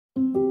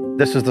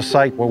This is the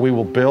site where we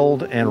will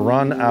build and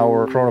run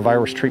our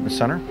coronavirus treatment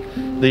center.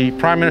 The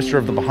Prime Minister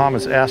of the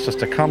Bahamas asked us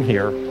to come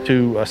here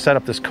to set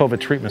up this COVID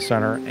treatment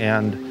center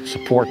and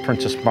support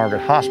Princess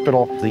Margaret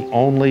Hospital, the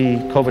only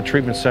COVID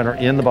treatment center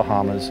in the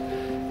Bahamas,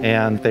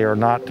 and they are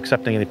not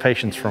accepting any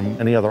patients from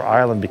any other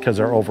island because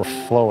they're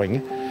overflowing.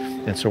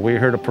 And so we're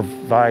here to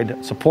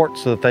provide support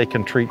so that they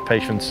can treat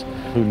patients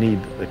who need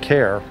the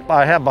care.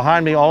 I have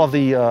behind me all of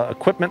the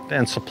equipment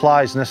and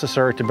supplies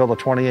necessary to build a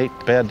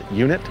 28-bed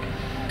unit.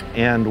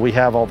 And we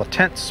have all the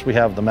tents, we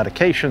have the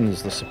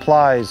medications, the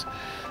supplies,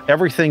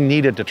 everything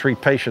needed to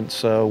treat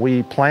patients.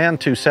 We plan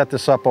to set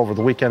this up over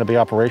the weekend to be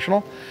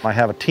operational. I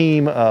have a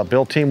team, a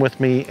build team with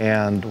me,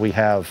 and we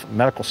have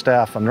medical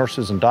staff,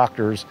 nurses and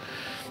doctors,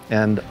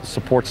 and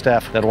support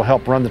staff that will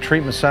help run the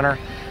treatment center.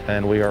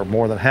 And we are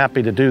more than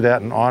happy to do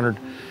that and honored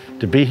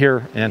to be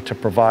here and to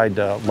provide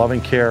loving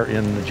care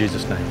in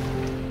Jesus' name.